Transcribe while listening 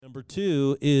Number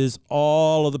two is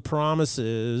all of the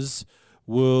promises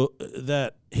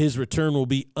that his return will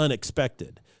be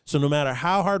unexpected. So no matter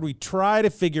how hard we try to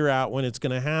figure out when it's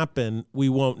going to happen, we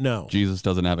won't know. Jesus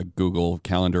doesn't have a Google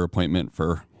Calendar appointment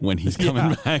for when he's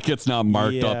coming back. It's not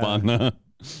marked up on the...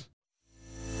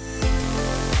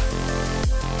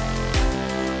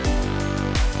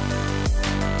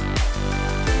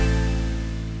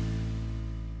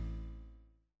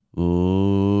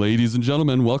 Ladies and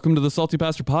gentlemen, welcome to the Salty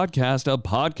Pastor Podcast, a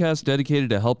podcast dedicated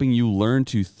to helping you learn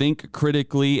to think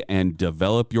critically and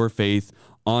develop your faith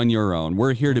on your own.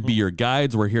 We're here to be your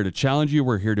guides. We're here to challenge you.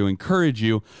 We're here to encourage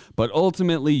you. But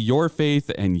ultimately, your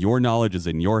faith and your knowledge is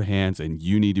in your hands, and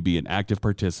you need to be an active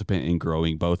participant in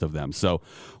growing both of them. So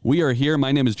we are here.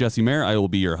 My name is Jesse Mayer. I will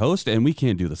be your host, and we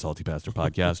can't do the Salty Pastor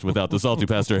Podcast without the Salty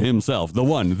Pastor himself, the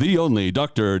one, the only,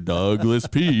 Dr. Douglas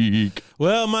Peak.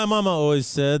 Well, my mama always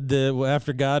said that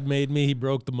after God made me, he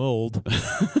broke the mold.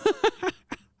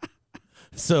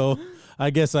 So I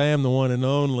guess I am the one and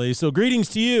only. So greetings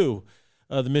to you.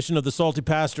 The mission of the Salty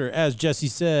Pastor, as Jesse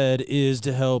said, is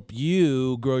to help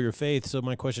you grow your faith. So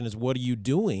my question is, what are you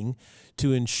doing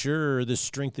to ensure the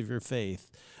strength of your faith?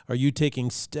 Are you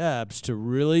taking steps to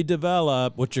really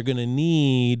develop what you're going to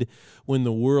need when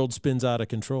the world spins out of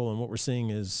control? And what we're seeing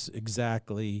is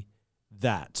exactly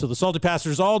that. So the Salty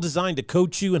Pastor is all designed to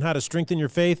coach you in how to strengthen your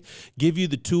faith, give you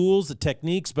the tools, the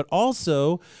techniques, but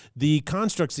also the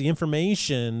constructs, the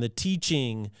information, the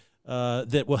teaching,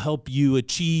 that will help you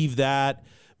achieve that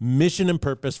mission and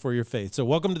purpose for your faith. So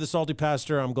welcome to the Salty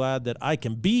Pastor. I'm glad that I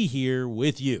can be here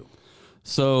with you.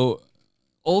 So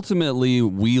ultimately,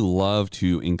 we love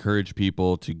to encourage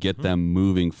people to get them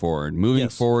moving forward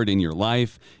in your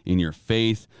life, in your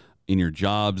faith, in your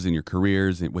jobs, in your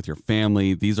careers, with your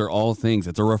family. These are all things.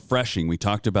 It's a refreshing. We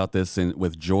talked about this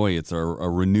with joy. It's a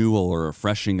renewal or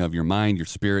refreshing of your mind, your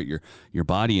spirit, your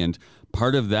body. And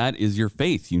part of that is your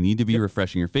faith. You need to be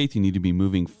refreshing your faith. You need to be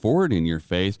moving forward in your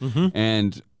faith.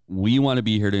 And we want to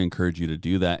be here to encourage you to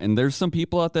do that. And there's some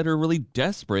people out there that are really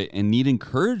desperate and need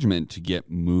encouragement to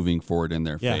get moving forward in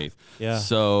their faith. Yeah.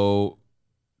 So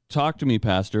talk to me,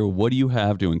 Pastor. What do you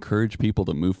have to encourage people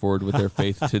to move forward with their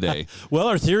faith today? Well,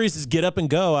 our series is Get Up and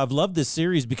Go. I've loved this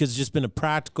series because it's just been a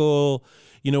practical,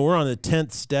 we're on the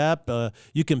 10th step.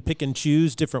 You can pick and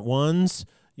choose different ones.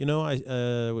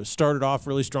 I started off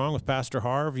really strong with Pastor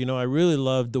Harv. I really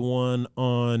loved the one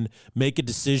on make a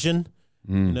decision.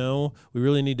 We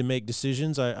really need to make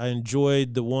decisions. I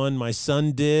enjoyed the one my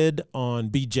son did on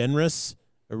be generous.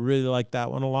 I really like that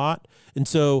one a lot. And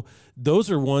so those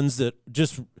are ones that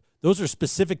those are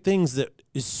specific things that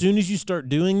as soon as you start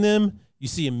doing them, you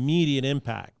see immediate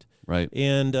impact. Right.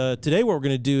 And today what we're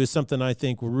going to do is something I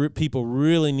think people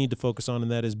really need to focus on,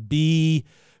 and that is be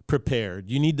prepared.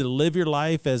 You need to live your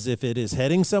life as if it is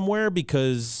heading somewhere,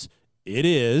 because it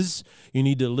is. You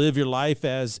need to live your life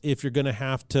as if you're going to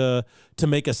have to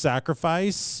make a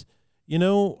sacrifice.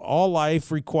 All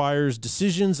life requires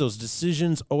decisions. Those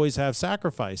decisions always have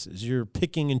sacrifices. You're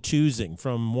picking and choosing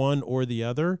from one or the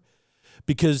other,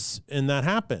 and that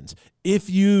happens. If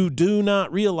you do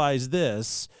not realize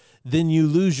this, then you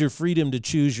lose your freedom to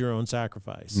choose your own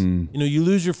sacrifice. You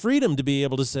lose your freedom to be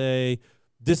able to say,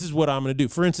 this is what I'm going to do.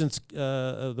 For instance,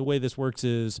 the way this works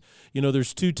is,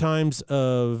 there's two times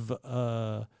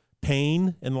of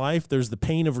pain in life. There's the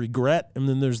pain of regret, and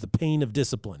then there's the pain of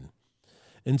discipline.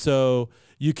 And so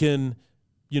you can,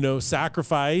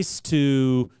 sacrifice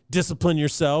to discipline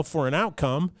yourself for an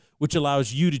outcome, which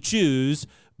allows you to choose.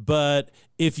 But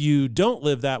if you don't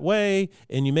live that way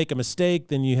and you make a mistake,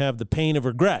 then you have the pain of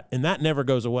regret, and that never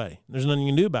goes away. There's nothing you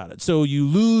can do about it. So you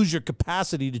lose your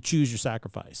capacity to choose your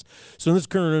sacrifice. So in this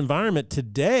current environment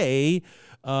today,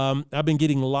 I've been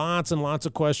getting lots and lots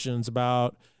of questions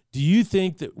about, do you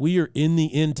think that we are in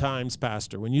the end times,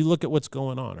 Pastor? When you look at what's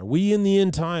going on, are we in the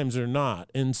end times or not?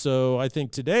 And so I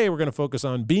think today we're going to focus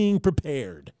on being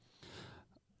prepared.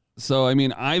 So,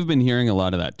 I've been hearing a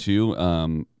lot of that too.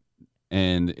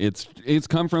 And it's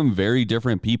come from very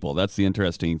different people. That's the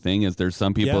interesting thing, is there's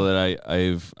some people that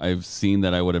I've seen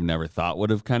that I would have never thought would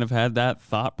have kind of had that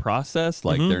thought process.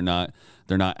 Like they're not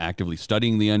actively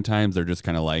studying the end times. They're just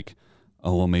kind of like,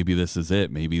 oh, well, maybe this is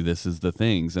it. Maybe this is the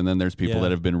things. And then there's people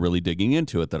that have been really digging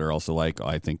into it that are also like, oh,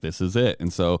 I think this is it.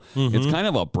 And so it's kind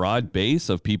of a broad base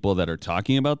of people that are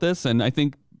talking about this. And I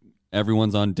think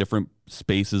everyone's on different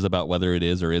spaces about whether it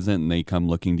is or isn't, and they come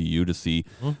looking to you to see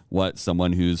what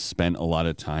someone who's spent a lot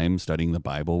of time studying the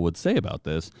Bible would say about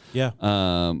this. Yeah.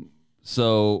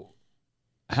 So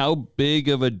how big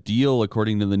of a deal,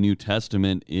 according to the New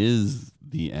Testament, is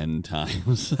the end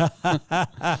times?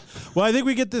 Well, I think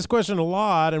we get this question a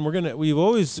lot, and we've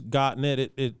always gotten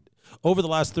it. over the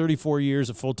last 34 years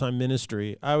of full-time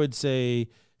ministry, I would say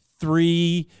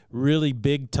 3 really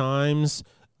big times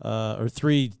or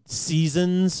 3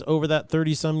 seasons over that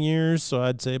 30-some years. So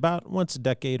I'd say about once a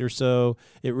decade or so,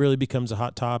 it really becomes a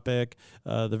hot topic.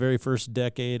 The very first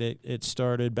decade, it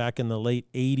started back in the late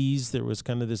 80s. There was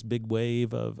kind of this big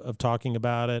wave of talking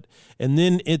about it. And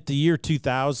then at the year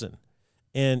 2000,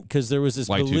 and because there was this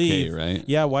Y2K, belief, right?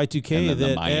 Yeah, Y2K,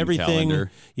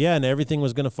 that everything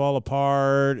was going to fall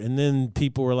apart. And then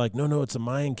people were like, no, it's a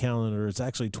Mayan calendar. It's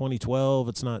actually 2012.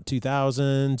 It's not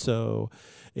 2000. So,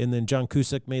 and then John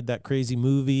Cusack made that crazy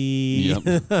movie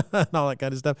and all that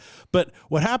kind of stuff. But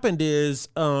what happened is,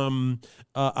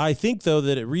 I think though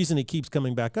that the reason it keeps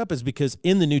coming back up is because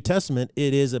in the New Testament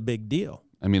it is a big deal.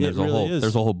 I mean, there's a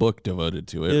whole book devoted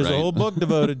to it. There's right? a whole book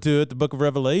devoted to it, the Book of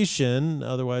Revelation,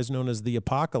 otherwise known as the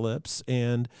Apocalypse.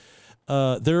 And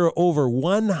there are over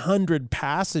 100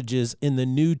 passages in the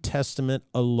New Testament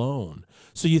alone.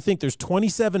 So you think there's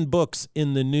 27 books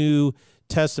in the New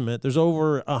Testament. There's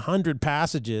over 100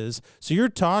 passages. So you're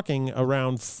talking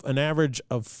around an average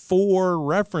of 4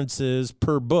 references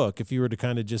per book if you were to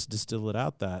kind of just distill it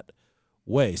out that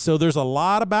way. So there's a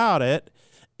lot about it.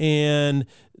 And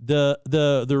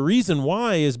the reason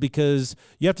why is because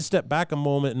you have to step back a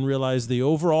moment and realize the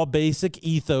overall basic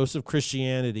ethos of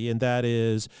Christianity, and that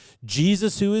is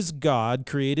Jesus, who is God,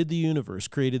 created the universe,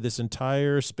 created this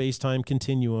entire space-time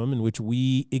continuum in which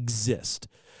we exist.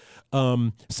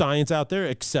 Science out there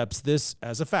accepts this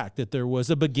as a fact, that there was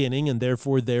a beginning and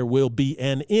therefore there will be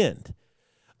an end.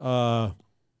 Not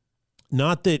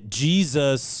that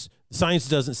science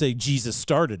doesn't say Jesus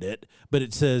started it, but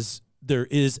it says there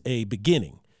is a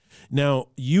beginning. Now,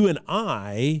 you and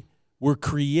I were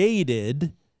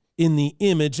created in the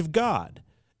image of God.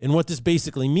 And what this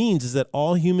basically means is that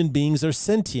all human beings are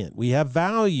sentient. We have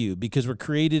value because we're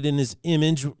created in his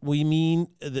image.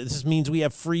 This means we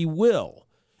have free will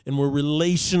and we're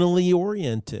relationally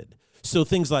oriented. So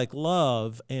things like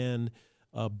love and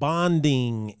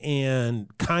bonding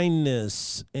and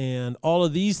kindness and all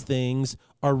of these things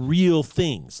are real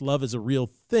things. Love is a real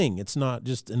thing. It's not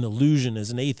just an illusion,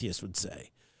 as an atheist would say.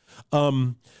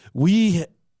 We,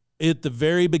 at the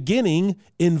very beginning,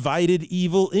 invited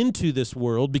evil into this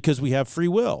world because we have free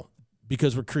will,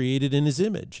 because we're created in his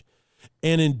image.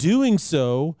 And in doing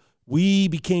so, we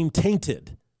became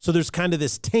tainted. So there's kind of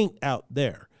this taint out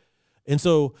there. And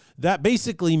so that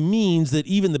basically means that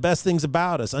even the best things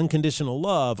about us, unconditional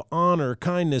love, honor,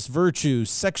 kindness, virtue,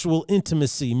 sexual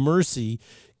intimacy, mercy,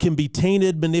 can be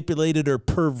tainted, manipulated, or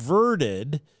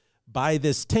perverted by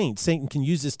this taint. Satan can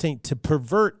use this taint to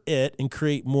pervert it and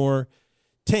create more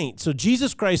taint. So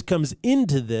Jesus Christ comes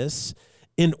into this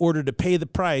in order to pay the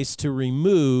price to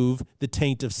remove the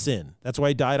taint of sin. That's why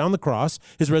he died on the cross.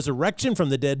 His resurrection from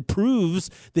the dead proves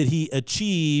that he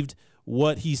achieved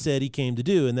what he said he came to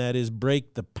do, and that is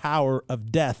break the power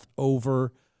of death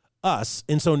over us.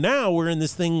 And so now we're in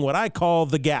this thing, what I call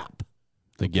the gap.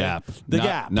 The gap.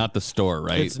 Gap. Not the store,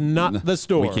 right? It's not the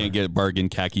store. We can't get bargain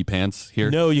khaki pants here.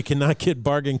 No, you cannot get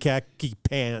bargain khaki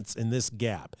pants in this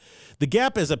gap. The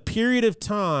gap is a period of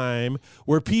time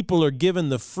where people are given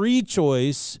the free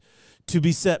choice to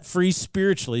be set free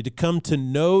spiritually, to come to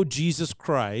know Jesus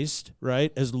Christ,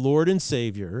 right, as Lord and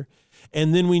Savior.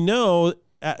 And then we know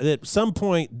at some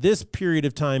point this period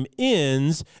of time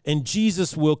ends and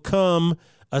Jesus will come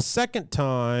a second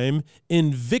time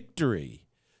in victory,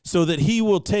 so that he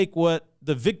will take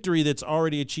the victory that's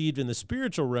already achieved in the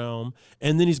spiritual realm,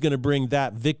 and then he's going to bring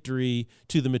that victory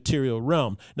to the material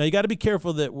realm. Now, you got to be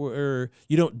careful that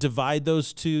you don't divide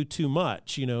those two too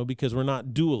much, because we're not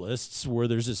dualists where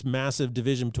there's this massive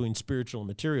division between spiritual and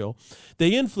material. They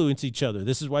influence each other.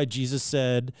 This is why Jesus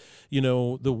said,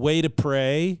 the way to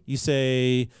pray, you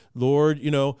say, Lord,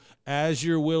 as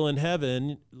your will in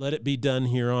heaven, let it be done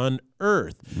here on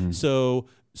earth.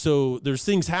 So there's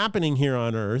things happening here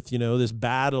on earth, this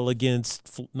battle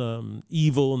against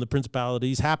evil and the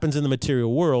principalities happens in the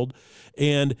material world,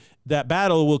 and that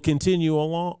battle will continue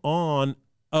on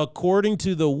according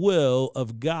to the will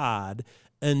of God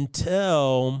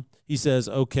until he says,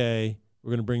 okay, we're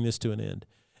going to bring this to an end.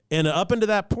 And up until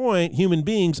that point, human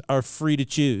beings are free to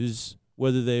choose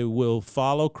whether they will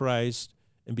follow Christ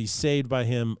and be saved by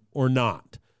him or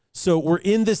not. So we're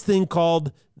in this thing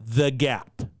called the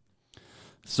gap.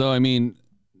 So, I mean,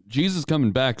 Jesus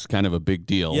coming back is kind of a big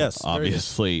deal. Yes,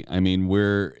 obviously. I mean,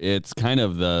 it's kind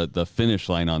of the finish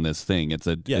line on this thing. It's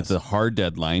a hard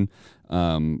deadline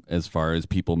as far as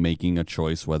people making a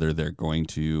choice whether they're going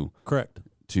to correct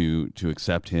to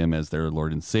accept him as their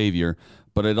Lord and Savior.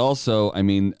 But it also, I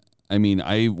mean, I mean,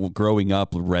 growing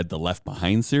up read the Left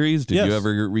Behind series. Did you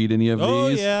ever read any of these?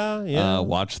 Oh, yeah.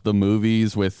 Watch the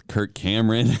movies with Kirk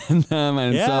Cameron in them.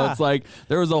 And so it's like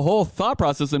there was a whole thought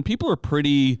process, and people are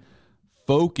pretty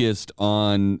focused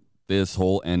on this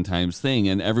whole end times thing,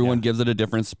 and everyone gives it a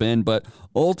different spin, but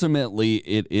ultimately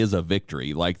it is a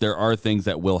victory. Like, there are things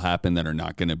that will happen that are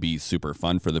not going to be super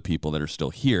fun for the people that are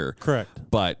still here.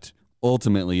 Correct. But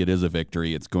ultimately it is a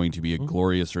victory. It's going to be a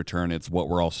glorious return. It's what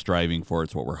we're all striving for.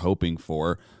 It's what we're hoping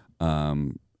for.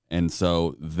 And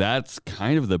so that's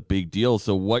kind of the big deal.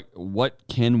 So what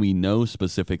can we know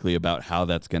specifically about how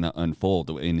that's going to unfold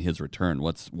in his return?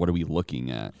 What are we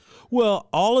looking at? Well,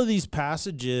 all of these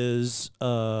passages,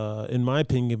 in my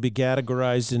opinion, can be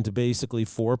categorized into basically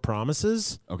 4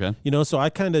 promises. Okay. So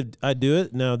I do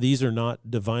it. Now, these are not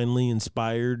divinely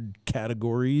inspired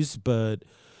categories, but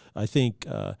I think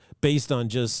based on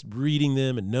just reading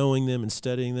them and knowing them and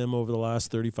studying them over the last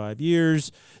 35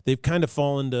 years, they've kind of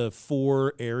fallen to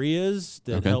 4 areas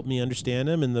that help me understand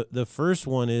them. And the first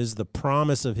one is the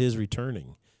promise of his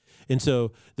returning. And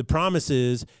so the promise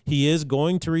is he is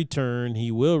going to return, he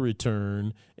will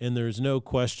return, and there's no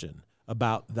question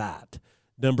about that.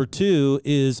 Number 2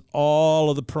 is all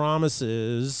of the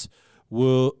promises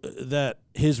that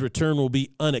his return will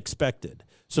be unexpected.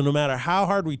 So no matter how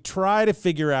hard we try to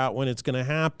figure out when it's going to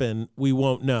happen, we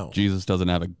won't know. Jesus doesn't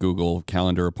have a Google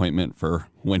Calendar appointment for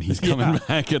when he's coming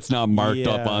back. It's not marked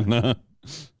up on the...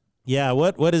 Yeah,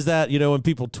 what is that? When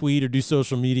people tweet or do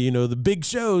social media, the big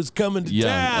show's coming to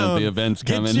town. The event's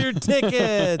coming. Get your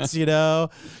tickets,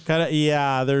 kind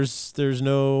of. There's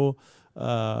no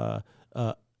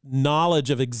knowledge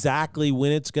of exactly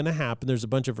when it's going to happen. There's a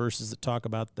bunch of verses that talk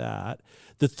about that.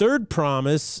 The third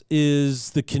promise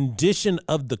is the condition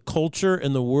of the culture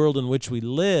and the world in which we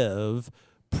live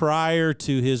prior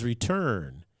to his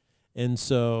return. And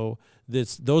so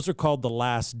those are called the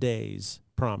last days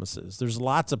promises. There's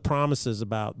lots of promises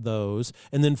about those.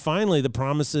 And then finally, the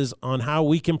promises on how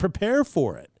we can prepare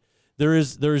for it.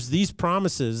 There's these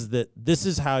promises that this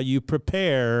is how you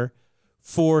prepare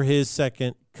for his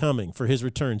second coming, for his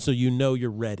return, so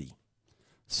you're ready.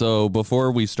 So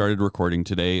before we started recording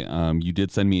today, you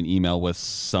did send me an email with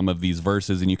some of these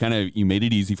verses, and you made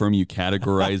it easy for me. You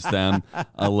categorized them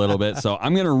a little bit. So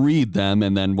I'm going to read them,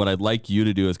 and then what I'd like you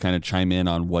to do is kind of chime in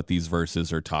on what these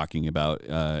verses are talking about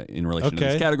in relation to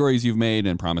these categories you've made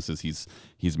and promises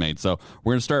he's made. So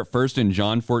we're going to start first in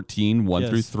John 14, 1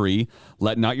 through 3.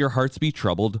 Let not your hearts be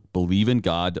troubled. Believe in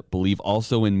God. Believe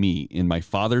also in me. In my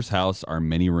Father's house are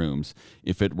many rooms.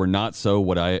 If it were not so,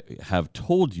 would I have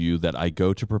told you that I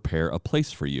go to prepare a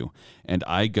place for you? And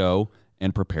I go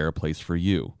and prepare a place for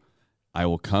you. I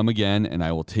will come again, and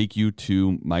I will take you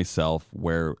to myself,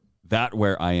 where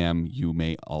I am, you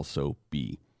may also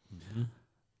be.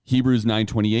 Hebrews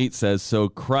 9:28 says, so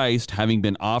Christ, having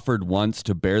been offered once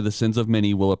to bear the sins of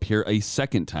many, will appear a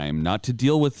second time, not to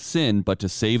deal with sin, but to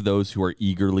save those who are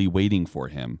eagerly waiting for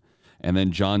him. And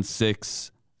then John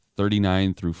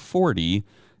 6:39 through 40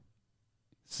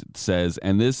 says,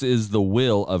 and this is the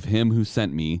will of him who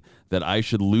sent me, that I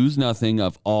should lose nothing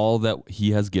of all that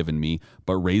he has given me,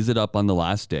 but raise it up on the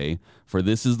last day. For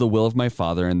this is the will of my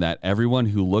Father, and that everyone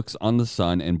who looks on the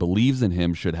Son and believes in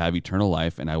him should have eternal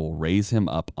life, and I will raise him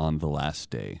up on the last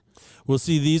day. Well,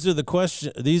 see, these are the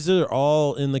questions. These are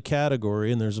all in the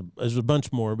category, and there's a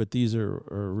bunch more, but these are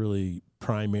really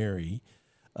primary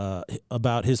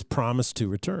about his promise to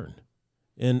return.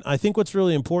 And I think what's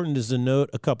really important is to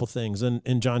note a couple things.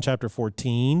 In John chapter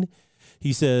 14,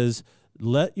 he says,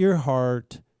 let your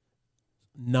heart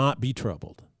not be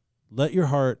troubled. Let your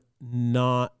heart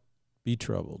not be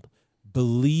troubled.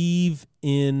 Believe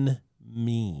in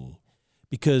me,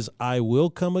 because I will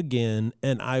come again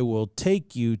and I will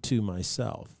take you to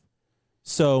myself.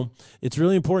 So it's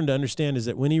really important to understand is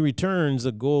that when he returns,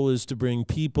 the goal is to bring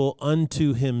people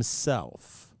unto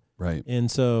himself. Right. And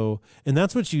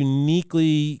that's what's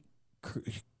uniquely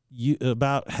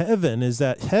about heaven, is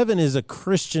that heaven is a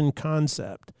Christian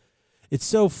concept. It's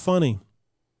so funny.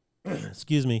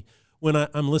 Excuse me. When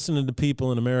I'm listening to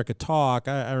people in America talk,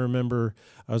 I remember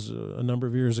I was a number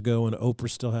of years ago when Oprah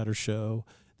still had her show.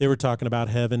 They were talking about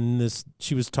heaven.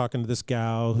 She was talking to this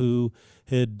gal who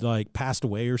had passed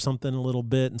away or something a little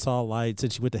bit and saw a light,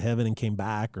 said she went to heaven and came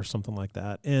back or something like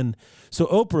that. And so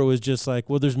Oprah was just like,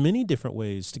 well, there's many different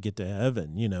ways to get to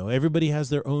heaven. Everybody has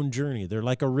their own journey. They're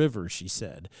like a river, she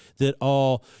said, that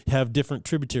all have different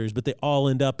tributaries, but they all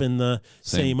end up in the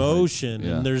same ocean.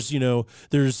 Yeah. And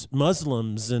there's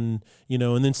Muslims and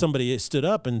then somebody stood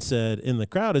up and said in the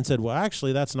crowd and said, well,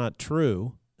 actually, that's not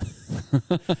true.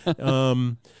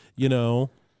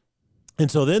 And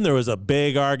so then there was a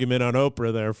big argument on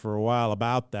Oprah there for a while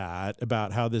about that,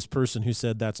 about how this person who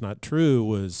said that's not true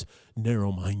was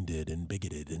narrow-minded and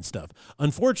bigoted and stuff.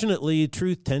 Unfortunately,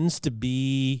 truth tends to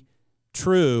be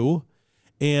true.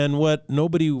 And what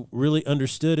nobody really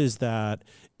understood is that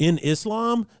in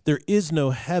Islam, there is no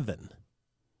heaven.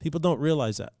 People don't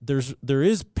realize that. There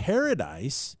is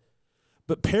paradise,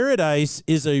 but paradise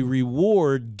is a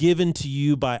reward given to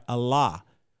you by Allah.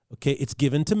 Okay, it's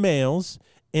given to males.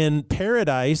 And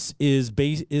paradise is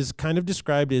kind of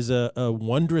described as a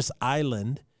wondrous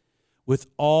island with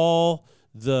all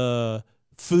the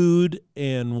food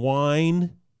and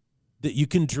wine that you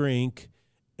can drink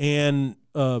and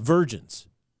virgins,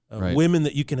 right. women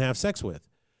that you can have sex with.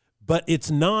 But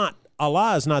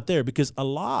Allah is not there, because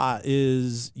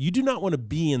you do not want to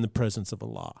be in the presence of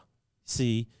Allah.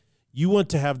 See, you want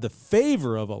to have the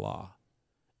favor of Allah.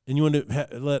 And you want to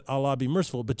let Allah be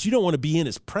merciful, but you don't want to be in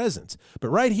his presence. But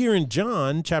right here in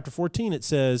John chapter 14, it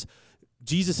says,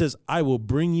 Jesus says, I will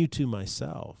bring you to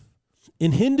myself.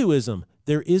 In Hinduism,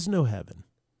 there is no heaven.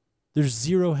 There's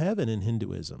zero heaven in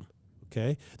Hinduism,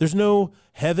 okay? There's no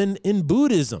heaven in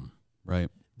Buddhism. Right.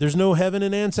 There's no heaven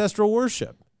in ancestral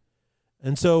worship.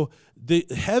 And so the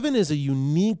heaven is a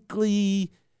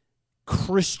uniquely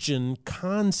Christian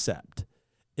concept.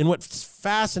 And what's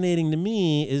fascinating to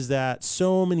me is that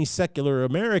so many secular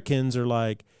Americans are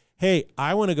like, hey,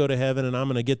 I want to go to heaven and I'm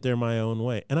going to get there my own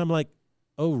way. And I'm like,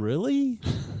 oh, really?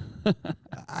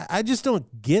 I just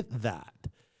don't get that.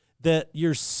 That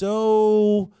you're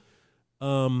so,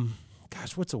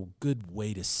 what's a good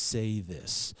way to say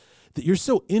this? That you're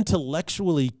so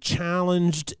intellectually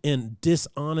challenged and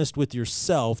dishonest with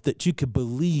yourself that you could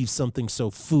believe something so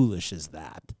foolish as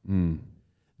that.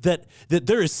 That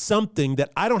there is something that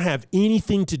I don't have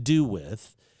anything to do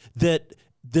with, that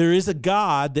there is a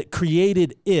God that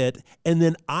created it, and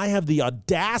then I have the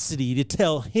audacity to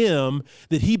tell him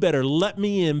that he better let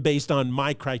me in based on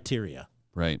my criteria.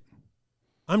 Right.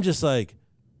 I'm just like,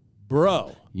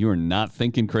 bro. You are not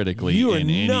thinking critically. You are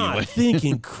in not any way.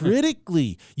 thinking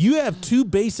critically. You have two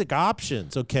basic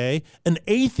options, okay? An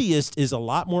atheist is a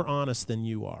lot more honest than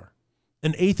you are.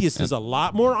 An atheist is a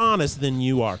lot more honest than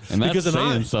you are. And that's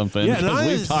saying something, because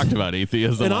we've talked about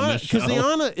atheism on this show.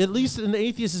 Because at least an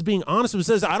atheist is being honest and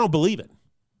says, I don't believe it.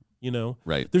 You know?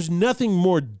 Right. There's nothing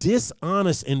more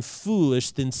dishonest and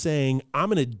foolish than saying, I'm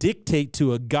going to dictate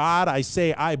to a God I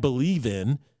say I believe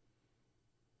in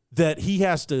that he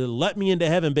has to let me into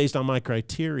heaven based on my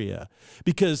criteria.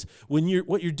 Because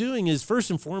what you're doing is, first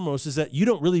and foremost, is that you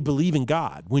don't really believe in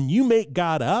God. When you make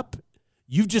God up,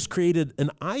 you've just created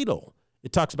an idol.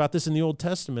 It talks about this in the Old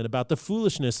Testament, about the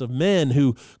foolishness of men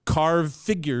who carve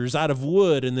figures out of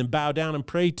wood and then bow down and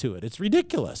pray to it. It's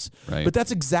ridiculous. Right. But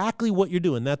that's exactly what you're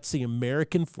doing. That's the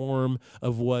American form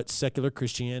of what secular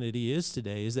Christianity is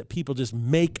today, is that people just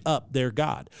make up their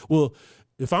God. Well,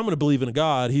 if I'm going to believe in a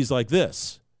God, he's like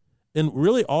this. And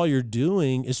really all you're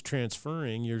doing is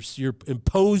transferring, you're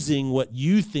imposing what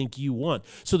you think you want.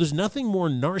 So there's nothing more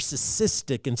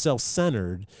narcissistic and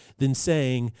self-centered than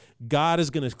saying God is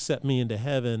going to accept me into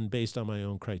heaven based on my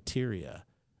own criteria.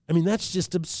 I mean, that's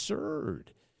just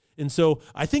absurd. And so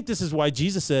I think this is why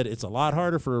Jesus said it's a lot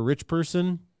harder for a rich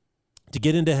person to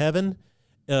get into heaven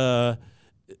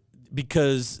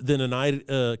because than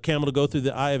a camel to go through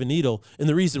the eye of a needle. And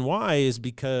the reason why is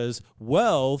because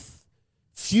wealth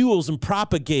fuels and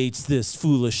propagates this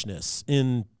foolishness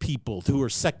in people who are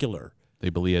secular. They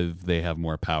believe they have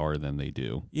more power than they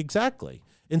do. Exactly.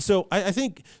 And so I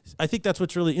think that's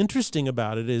what's really interesting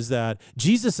about it, is that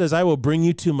Jesus says, I will bring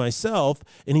you to myself.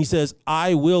 And he says,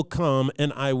 I will come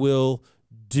and I will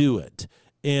do it.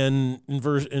 And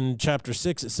in chapter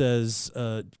 6, it says,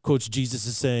 quotes Jesus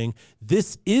as saying,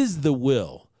 this is the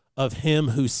will of him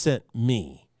who sent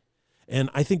me. And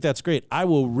I think that's great. I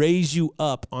will raise you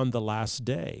up on the last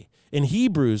day. In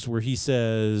Hebrews, where he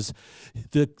says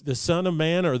the Son of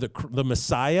Man, or the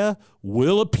Messiah,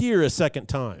 will appear a second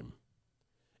time,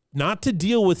 not to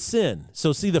deal with sin.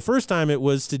 So see, the first time it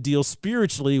was to deal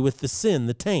spiritually with the sin,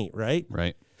 the taint, right?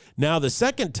 Right. Now the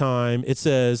second time it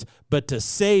says, but to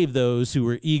save those who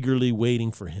were eagerly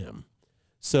waiting for him.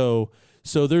 So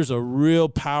there's a real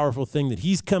powerful thing that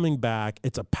he's coming back.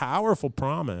 It's a powerful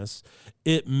promise.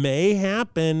 It may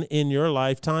happen in your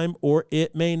lifetime or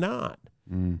it may not.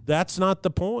 That's not the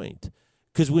point.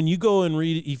 Because when you go and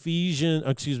read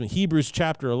Hebrews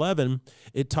chapter 11,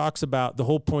 it talks about the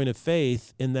whole point of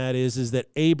faith, and that is that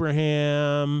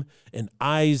Abraham and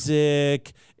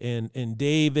Isaac and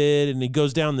David, and he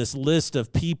goes down this list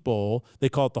of people. They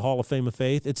call it the Hall of Fame of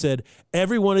Faith. It said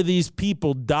every one of these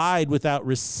people died without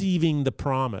receiving the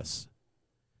promise,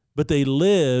 but they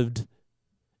lived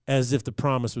as if the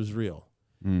promise was real.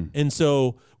 And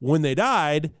so when they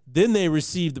died, then they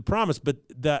received the promise, but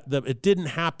that it didn't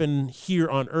happen here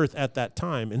on earth at that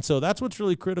time. And so that's what's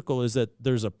really critical, is that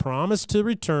there's a promise to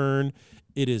return.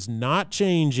 It is not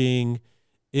changing.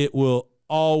 It will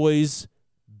always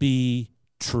be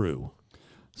true.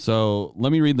 So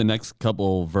let me read the next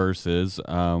couple verses.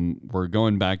 We're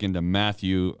going back into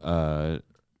Matthew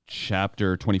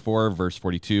chapter 24, verse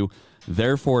 42.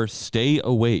 Therefore, stay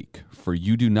awake, for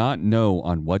you do not know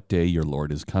on what day your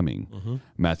Lord is coming.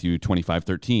 Matthew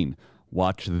 25:13.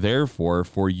 Watch therefore,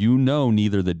 for you know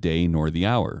neither the day nor the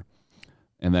hour.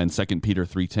 And then 2 Peter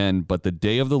 3:10. But the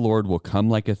day of the Lord will come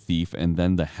like a thief, and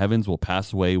then the heavens will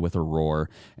pass away with a roar,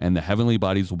 and the heavenly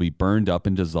bodies will be burned up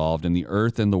and dissolved, and the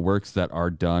earth and the works that are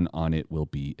done on it will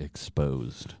be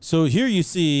exposed. So here you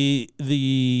see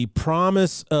the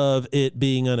promise of it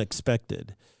being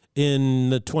unexpected.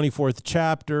 In the 24th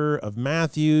chapter of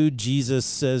Matthew, Jesus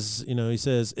says, he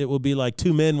says, it will be like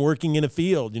two men working in a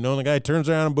field, and the guy turns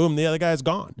around and boom, the other guy's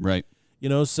gone. Right.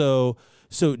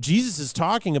 So Jesus is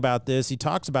talking about this. He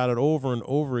talks about it over and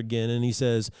over again, and he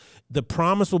says the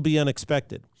promise will be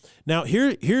unexpected. Now,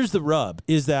 here's the rub,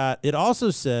 is that it also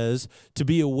says to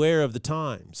be aware of the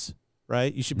times,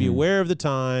 right? You should be aware of the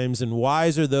times, and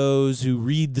wise are those who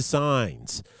read the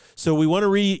signs. So you want to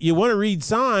read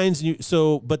signs,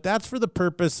 but that's for the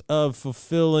purpose of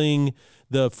fulfilling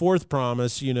the fourth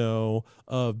promise,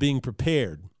 of being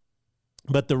prepared.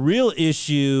 But the real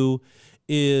issue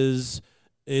is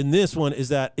in this one is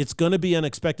that it's going to be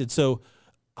unexpected. So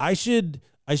I should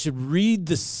read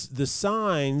the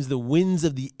signs, the winds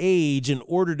of the age, in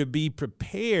order to be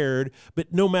prepared.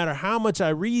 But no matter how much I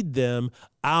read them,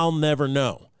 I'll never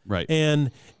know. Right.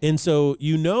 And so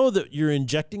that you're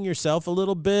injecting yourself a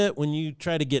little bit when you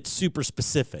try to get super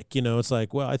specific. It's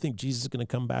like, well, I think Jesus is going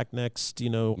to come back next,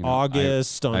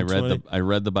 August. I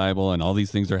read the Bible, and all these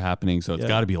things are happening, so it's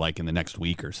got to be like in the next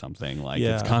week or something. Like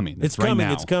it's coming. It's right coming.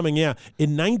 now. It's coming. Yeah.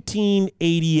 In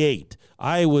 1988,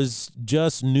 I was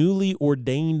just newly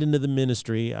ordained into the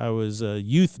ministry. I was a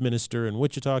youth minister in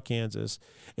Wichita, Kansas,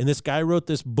 and this guy wrote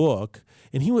this book.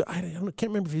 And I can't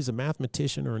remember if he's a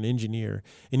mathematician or an engineer.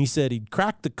 And he said he'd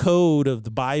cracked the code of the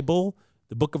Bible,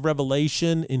 the book of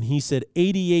Revelation, and he said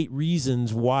 88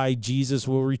 reasons why Jesus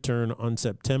will return on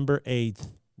September 8th,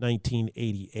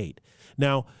 1988.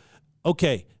 Now,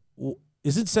 okay,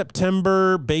 isn't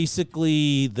September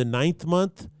basically the 9th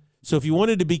month? So if you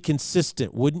wanted to be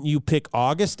consistent, wouldn't you pick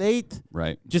August 8th?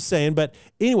 Right. Just saying. But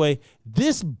anyway,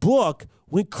 this book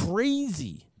went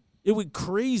crazy. It went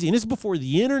crazy. And this is before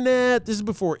the internet. This is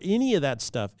before any of that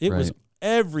stuff. It was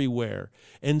everywhere.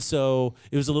 And so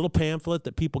it was a little pamphlet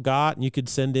that people got, and you could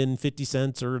send in 50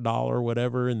 cents or $1 or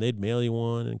whatever, and they'd mail you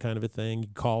one and kind of a thing.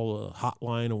 You'd call a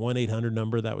hotline, a 1-800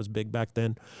 number. That was big back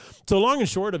then. So long and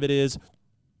short of it is,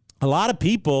 a lot of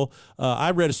people,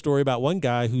 I read a story about one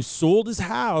guy who sold his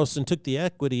house and took the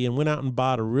equity and went out and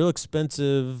bought a real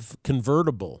expensive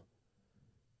convertible,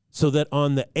 so that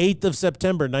on the 8th of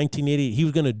September, 1988, he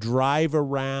was going to drive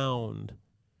around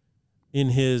in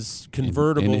his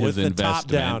convertible with the top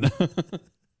down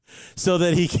so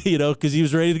that he, because he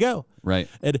was ready to go. Right.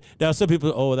 And now some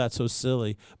people, oh, that's so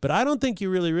silly. But I don't think you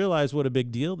really realize what a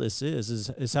big deal this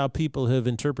is how people have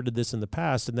interpreted this in the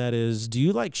past. And that is, do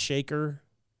you like shaker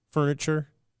furniture?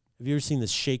 Have you ever seen this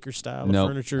shaker style of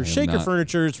furniture? Shaker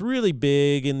furniture, it's really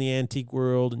big in the antique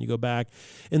world, and you go back.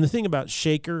 And the thing about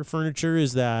shaker furniture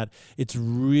is that it's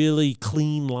really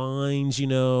clean lines,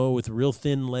 with real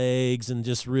thin legs, and it's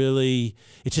just really,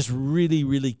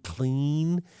 really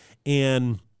clean.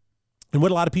 And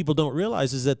what a lot of people don't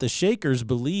realize is that the Shakers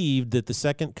believed that the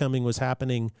second coming was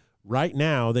happening right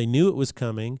now. They knew it was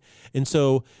coming. And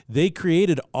so they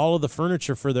created all of the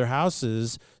furniture for their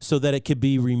houses so that it could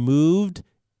be removed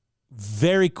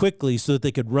very quickly so that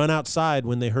they could run outside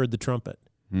when they heard the trumpet.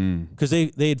 Because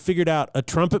they had figured out a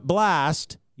trumpet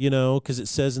blast, because it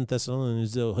says in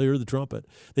Thessalonians, they'll hear the trumpet.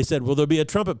 They said, well, there'll be a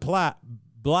trumpet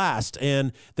blast,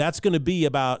 and that's going to be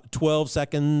about 12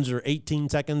 seconds or 18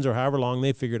 seconds or however long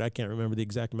they figured. I can't remember the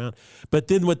exact amount. But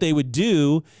then what they would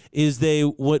do is they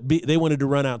wanted to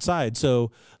run outside.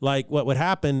 So like what would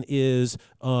happen is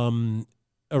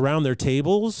around their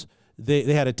tables,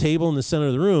 They had a table in the center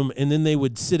of the room, and then they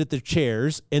would sit at their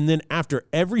chairs, and then after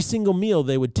every single meal,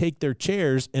 they would take their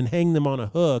chairs and hang them on a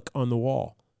hook on the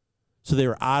wall. So they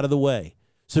were out of the way.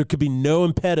 So there could be no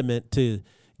impediment to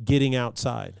getting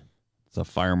outside. It's a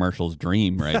fire marshal's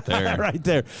dream right there. Right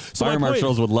there. So fire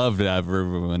marshals would love to have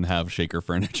everyone have shaker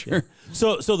furniture.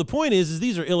 Yeah. So the point is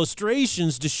these are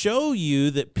illustrations to show you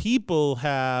that people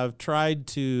have tried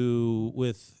to,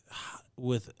 with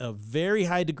with a very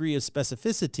high degree of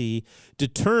specificity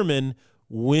determine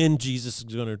when Jesus is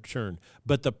going to return.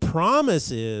 But the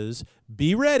promise is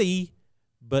be ready,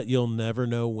 but you'll never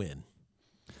know when.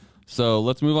 So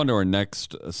let's move on to our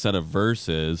next set of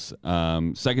verses.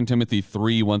 2 Timothy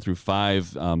 3, 1 through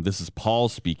 5. This is Paul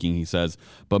speaking. He says,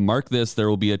 "But mark this, there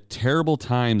will be a terrible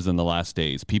times in the last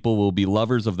days. People will be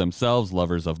lovers of themselves,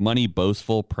 lovers of money,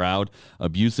 boastful, proud,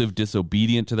 abusive,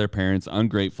 disobedient to their parents,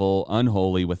 ungrateful,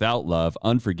 unholy, without love,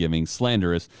 unforgiving,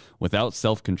 slanderous, without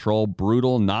self-control,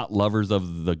 brutal, not lovers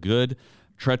of the good,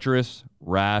 treacherous,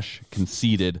 rash,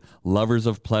 conceited, lovers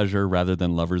of pleasure rather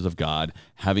than lovers of God,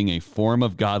 having a form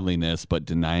of godliness but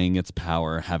denying its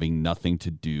power, having nothing to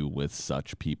do with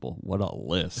such people." What a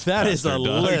list. That is a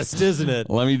list, isn't it?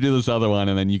 Let me do this other one,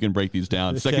 and then you can break these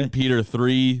down. Okay. 2 Peter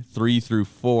 3, 3 through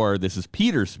 4. This is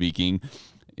Peter speaking.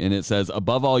 And it says,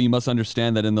 "Above all, you must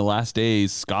understand that in the last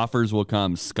days, scoffers will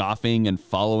come, scoffing and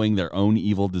following their own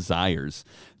evil desires.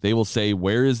 They will say,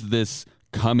 'Where is this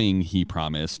coming he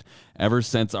promised? Ever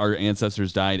since our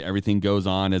ancestors died, everything goes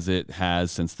on as it has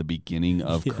since the beginning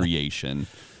of creation.'"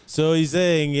 So he's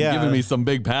saying, You're giving me some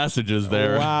big passages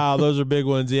there. Wow, those are big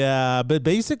ones. Yeah. But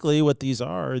basically what these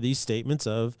are these statements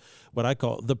of what I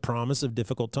call the promise of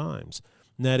difficult times.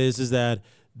 And that is that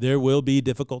there will be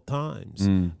difficult times.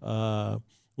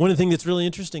 One of the things that's really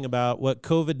interesting about what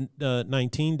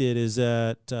COVID-19 did is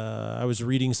that I was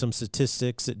reading some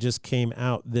statistics that just came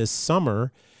out this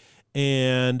summer,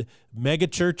 and mega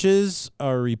churches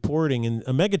are reporting, and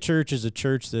a mega church is a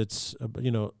church that's,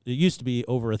 it used to be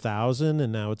over 1,000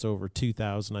 and now it's over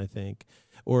 2,000, I think,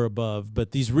 or above.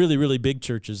 But these really, really big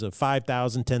churches of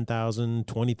 5,000, 10,000,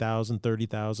 20,000,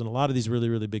 30,000, a lot of these really,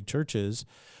 really big churches,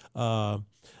 a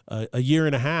year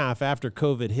and a half after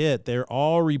COVID hit, they're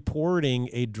all reporting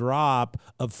a drop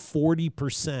of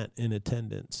 40% in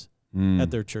attendance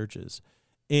at their churches.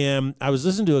 And I was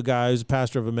listening to a guy who's a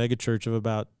pastor of a mega church of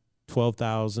about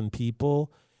 12,000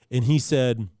 people, and he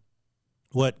said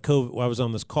I was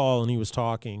on this call and he was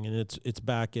talking, and it's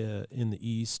back in the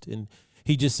East, and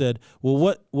he just said,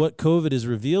 well, what COVID has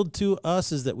revealed to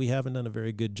us is that we haven't done a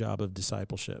very good job of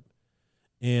discipleship,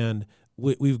 and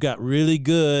we've got really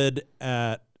good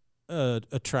at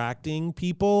attracting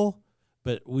people,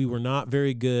 but we were not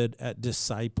very good at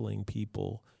discipling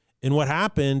people. And what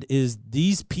happened is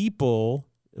these people,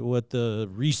 what the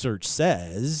research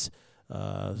says,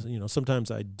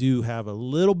 sometimes I do have a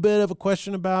little bit of a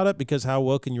question about it, because how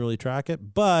well can you really track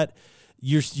it? But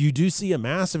you do see a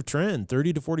massive trend.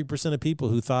 30 to 40% of people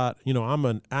who thought, I'm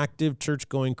an active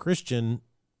church-going Christian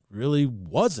really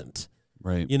wasn't.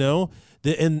 Right.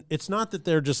 And it's not that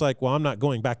they're just like, well, I'm not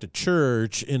going back to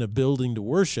church in a building to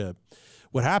worship.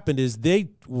 What happened is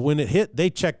when it hit, they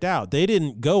checked out. They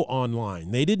didn't go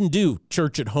online. They didn't do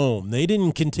church at home. They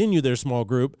didn't continue their small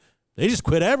group. They just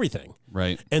quit everything.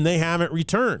 Right. And they haven't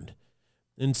returned.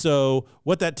 And so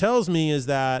what that tells me is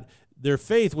that their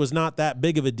faith was not that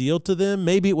big of a deal to them.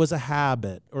 Maybe it was a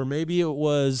habit, or maybe it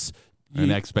was an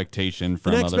expectation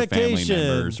from other family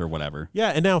members or whatever. Yeah.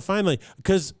 And now finally,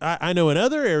 because I know in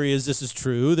other areas this is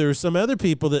true, there are some other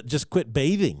people that just quit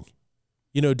bathing,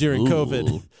 during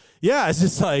COVID. Yeah. It's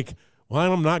just like,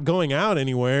 well, I'm not going out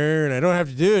anywhere and I don't have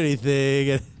to do anything.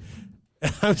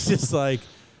 And I was just like,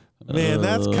 man,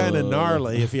 that's kind of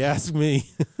gnarly if you ask me.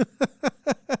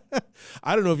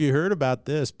 I don't know if you heard about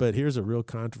this, but here's a real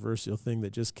controversial thing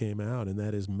that just came out, and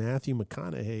that is Matthew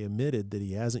McConaughey admitted that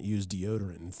he hasn't used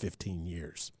deodorant in 15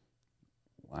 years.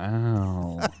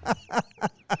 Wow.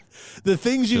 The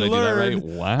things you learn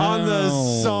on the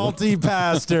Salty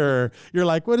Pastor. You're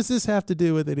like, what does this have to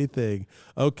do with anything?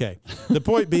 Okay. The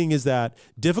point being is that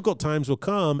difficult times will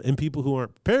come, and people who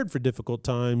aren't prepared for difficult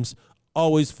times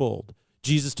always fold.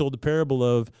 Jesus told the parable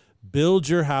of build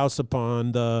your house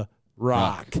upon the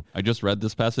rock. I just read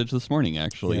this passage this morning,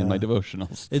 actually, in my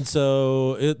devotionals. And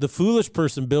so the foolish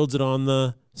person builds it on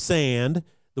the sand.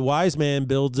 The wise man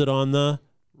builds it on the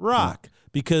rock.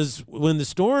 Because when the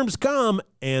storms come,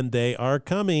 and they are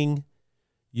coming,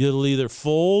 you'll either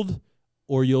fold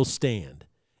or you'll stand.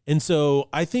 And so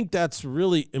I think that's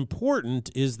really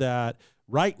important, is that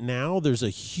right now there's a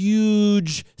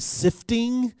huge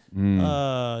sifting,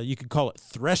 you could call it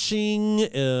threshing,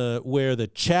 where the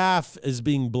chaff is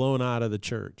being blown out of the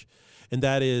church. And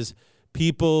that is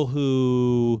people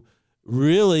who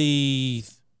really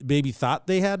maybe thought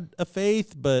they had a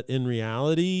faith, but in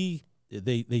reality,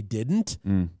 they didn't.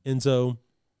 And so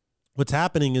what's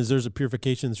happening is there's a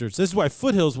purification in the church. This is why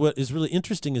Foothills, what is really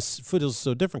interesting is Foothills is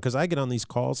so different, because I get on these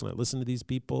calls and I listen to these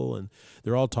people and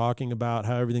they're all talking about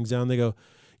how everything's down. They go,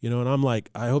 and I'm like,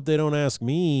 I hope they don't ask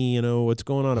me, what's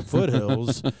going on at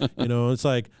Foothills. It's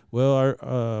like,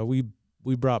 well, we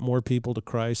we brought more people to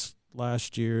Christ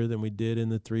last year than we did in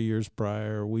the 3 years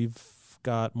prior. We've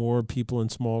got more people in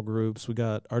small groups. We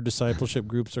got our discipleship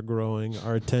groups are growing.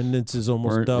 Our attendance is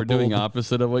almost doubled. We're doing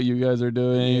opposite of what you guys are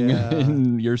doing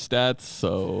in your stats.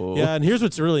 So yeah, and here's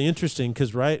what's really interesting,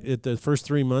 because right at the first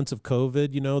 3 months of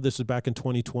COVID, this was back in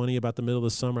 2020, about the middle of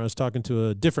the summer, I was talking to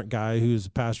a different guy who's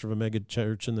a pastor of a mega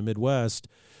church in the Midwest,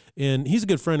 and he's a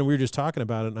good friend, and we were just talking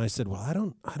about it, and I said, well, I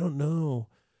don't know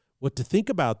what to think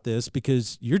about this,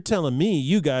 because you're telling me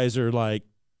you guys are like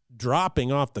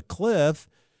dropping off the cliff,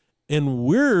 and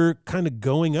we're kind of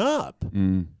going up.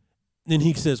 And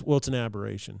he says, well, it's an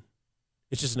aberration.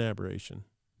 It's just an aberration.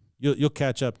 You'll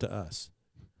catch up to us.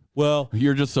 Well,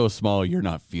 you're just so small, you're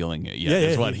not feeling it yet.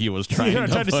 That's what he was trying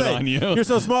to put on you. You're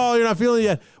so small, you're not feeling it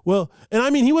yet. Well, and I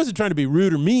mean, he wasn't trying to be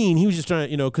rude or mean. He was just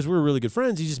trying, because we're really good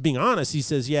friends. He's just being honest. He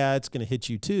says, yeah, it's going to hit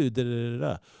you too. Da, da, da,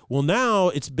 da. Well, now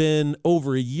it's been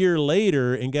over a year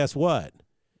later, and guess what?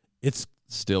 It's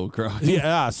still growing.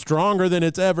 Yeah, stronger than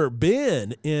it's ever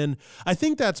been. And I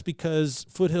think that's because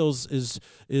Foothills is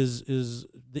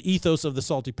the ethos of the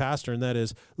Salty Pastor, and that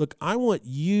is, look, I want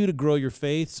you to grow your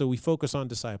faith, so we focus on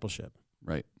discipleship.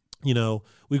 Right.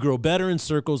 We grow better in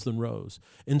circles than rows.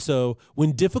 And so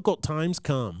when difficult times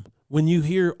come, when you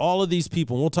hear all of these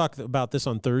people, and we'll talk about this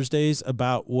on Thursdays,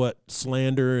 about what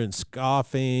slander and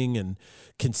scoffing and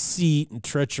conceit and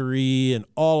treachery and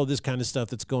all of this kind of stuff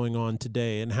that's going on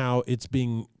today, and how it's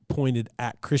being pointed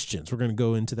at Christians. We're going to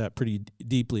go into that pretty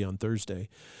deeply on Thursday.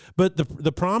 But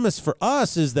the promise for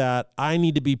us is that I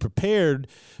need to be prepared,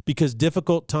 because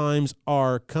difficult times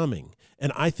are coming.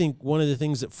 And I think one of the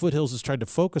things that Foothills has tried to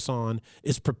focus on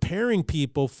is preparing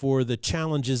people for the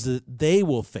challenges that they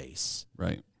will face.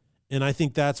 Right. And I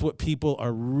think that's what people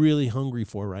are really hungry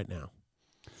for right now.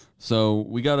 So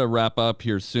we got to wrap up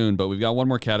here soon, but we've got one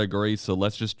more category. So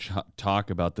let's just talk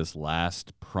about this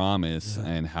last promise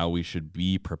and how we should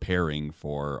be preparing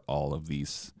for all of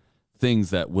these things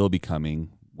that will be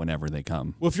coming whenever they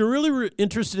come. Well, if you're really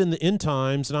interested in the end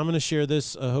times, and I'm going to share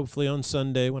this hopefully on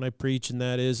Sunday when I preach, and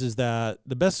that is that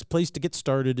the best place to get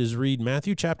started is read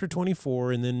Matthew chapter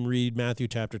 24 and then read Matthew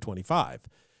chapter 25.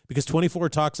 Because 24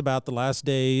 talks about the last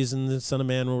days and the Son of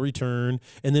Man will return.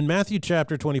 And then Matthew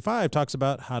chapter 25 talks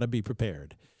about how to be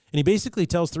prepared. And he basically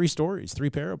tells three stories, three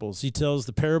parables. He tells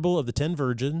the parable of the 10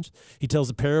 virgins. He tells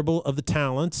the parable of the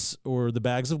talents, or the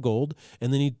bags of gold.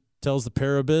 And then he tells the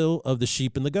parable of the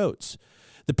sheep and the goats.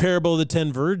 The parable of the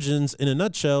 10 virgins, in a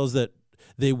nutshell, is that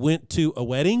they went to a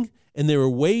wedding and they were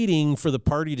waiting for the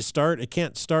party to start. It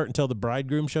can't start until the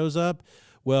bridegroom shows up.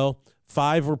 Well,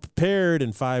 5 were prepared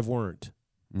and 5 weren't.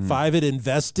 5 had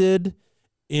invested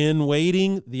in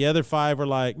waiting. The other 5 were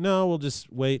like, no, we'll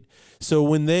just wait. So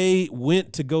when they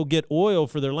went to go get oil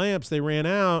for their lamps, they ran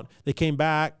out. They came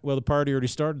back. Well, the party already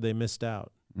started. They missed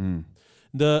out.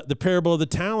 The parable of the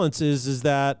talents is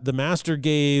that the master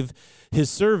gave his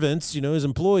servants, his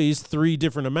employees, 3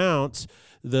 different amounts.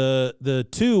 The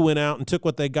 2 went out and took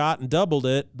what they got and doubled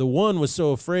it. The 1 was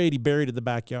so afraid he buried it in the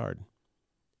backyard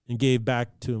and gave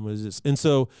back to him. And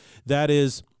so that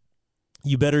is,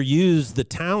 you better use the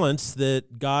talents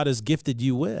that God has gifted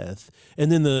you with.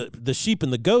 And then the sheep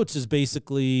and the goats is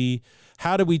basically,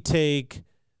 how do we take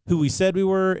who we said we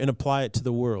were and apply it to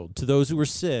the world, to those who were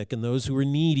sick and those who were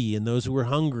needy and those who were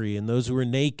hungry and those who were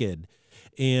naked.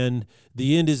 And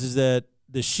the end is that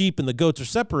the sheep and the goats are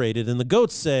separated, and the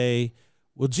goats say,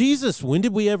 well, Jesus, when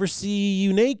did we ever see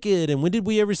you naked? And when did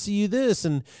we ever see you this?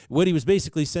 And what he was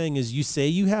basically saying is, you say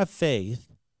you have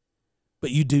faith, but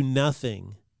you do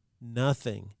nothing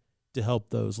to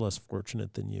help those less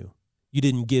fortunate than you. You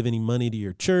didn't give any money to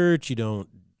your church. You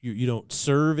don't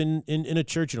serve in a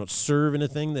church. You don't serve in a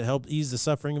thing that helps ease the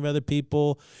suffering of other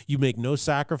people. You make no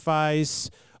sacrifice.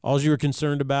 All you were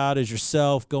concerned about is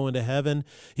yourself going to heaven.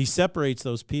 He separates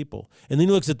those people. And then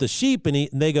he looks at the sheep and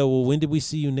they go, well, when did we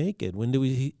see you naked?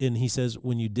 And he says,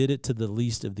 when you did it to the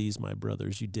least of these, my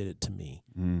brothers, you did it to me.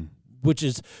 Which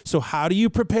is, so how do you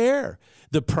prepare?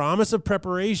 The promise of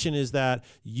preparation is that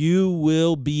you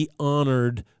will be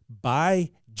honored by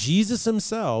Jesus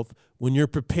himself when you're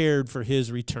prepared for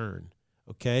his return,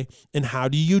 okay? And how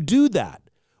do you do that?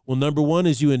 Well, number 1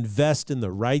 is you invest in the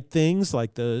right things,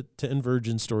 like the 10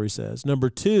 virgin story says.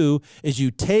 Number 2 is you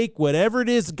take whatever it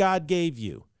is God gave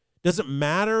you. Doesn't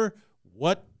matter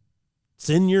what's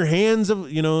in your hands, of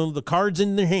the cards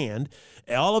in their hand.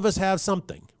 All of us have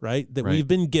something, right, that we've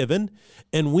been given,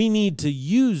 and we need to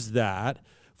use that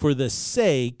for the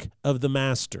sake of the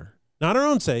master. Not our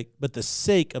own sake, but the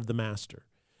sake of the master.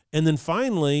 And then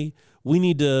finally, we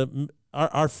need to,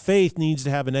 our faith needs to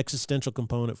have an existential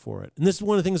component for it. And this is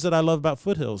one of the things that I love about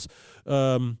Foothills.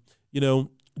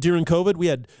 during COVID, we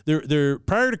had there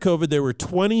prior to COVID, there were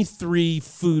 23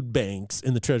 food banks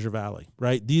in the Treasure Valley,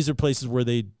 right? These are places where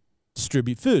they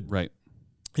distribute food. Right.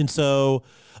 And so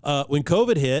when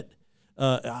COVID hit,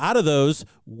 out of those,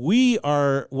 we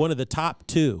are one of the top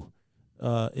 2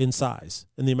 in size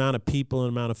and the amount of people and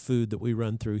amount of food that we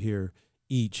run through here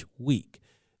each week.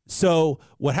 So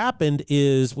what happened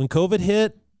is when COVID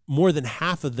hit, more than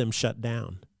half of them shut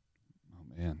down.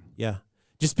 Oh, man. Yeah.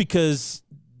 Just because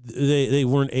they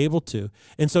weren't able to.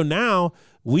 And so now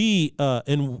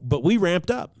but we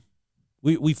ramped up.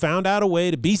 We found out a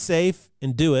way to be safe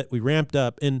and do it. We ramped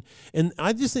up. And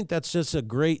I just think that's just a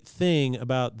great thing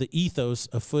about the ethos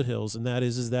of Foothills. And that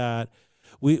is that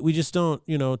we just don't,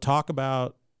 talk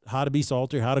about how to be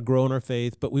salt or how to grow in our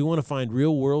faith, but we want to find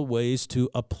real world ways to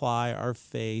apply our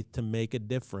faith to make a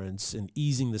difference in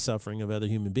easing the suffering of other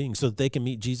human beings so that they can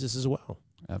meet Jesus as well.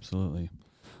 Absolutely.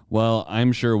 Well,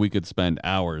 I'm sure we could spend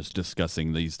hours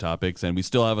discussing these topics, and we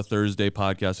still have a Thursday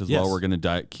podcast as well. We're going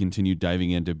to continue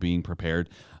diving into being prepared.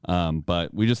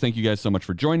 But we just thank you guys so much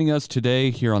for joining us today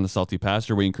here on The Salty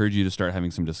Pastor. We encourage you to start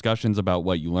having some discussions about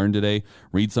what you learned today.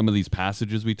 Read some of these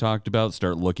passages we talked about.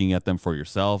 Start looking at them for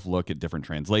yourself. Look at different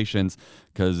translations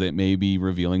because it may be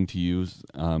revealing to you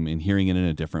and hearing it in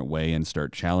a different way, and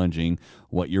start challenging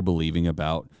what you're believing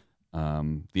about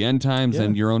the end times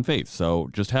and your own faith. So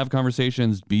just have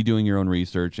conversations, be doing your own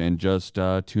research, and just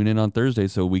tune in on Thursday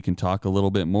so we can talk a little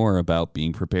bit more about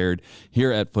being prepared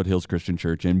here at Foothills Christian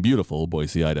Church in beautiful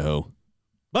Boise, Idaho.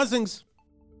 Blessings.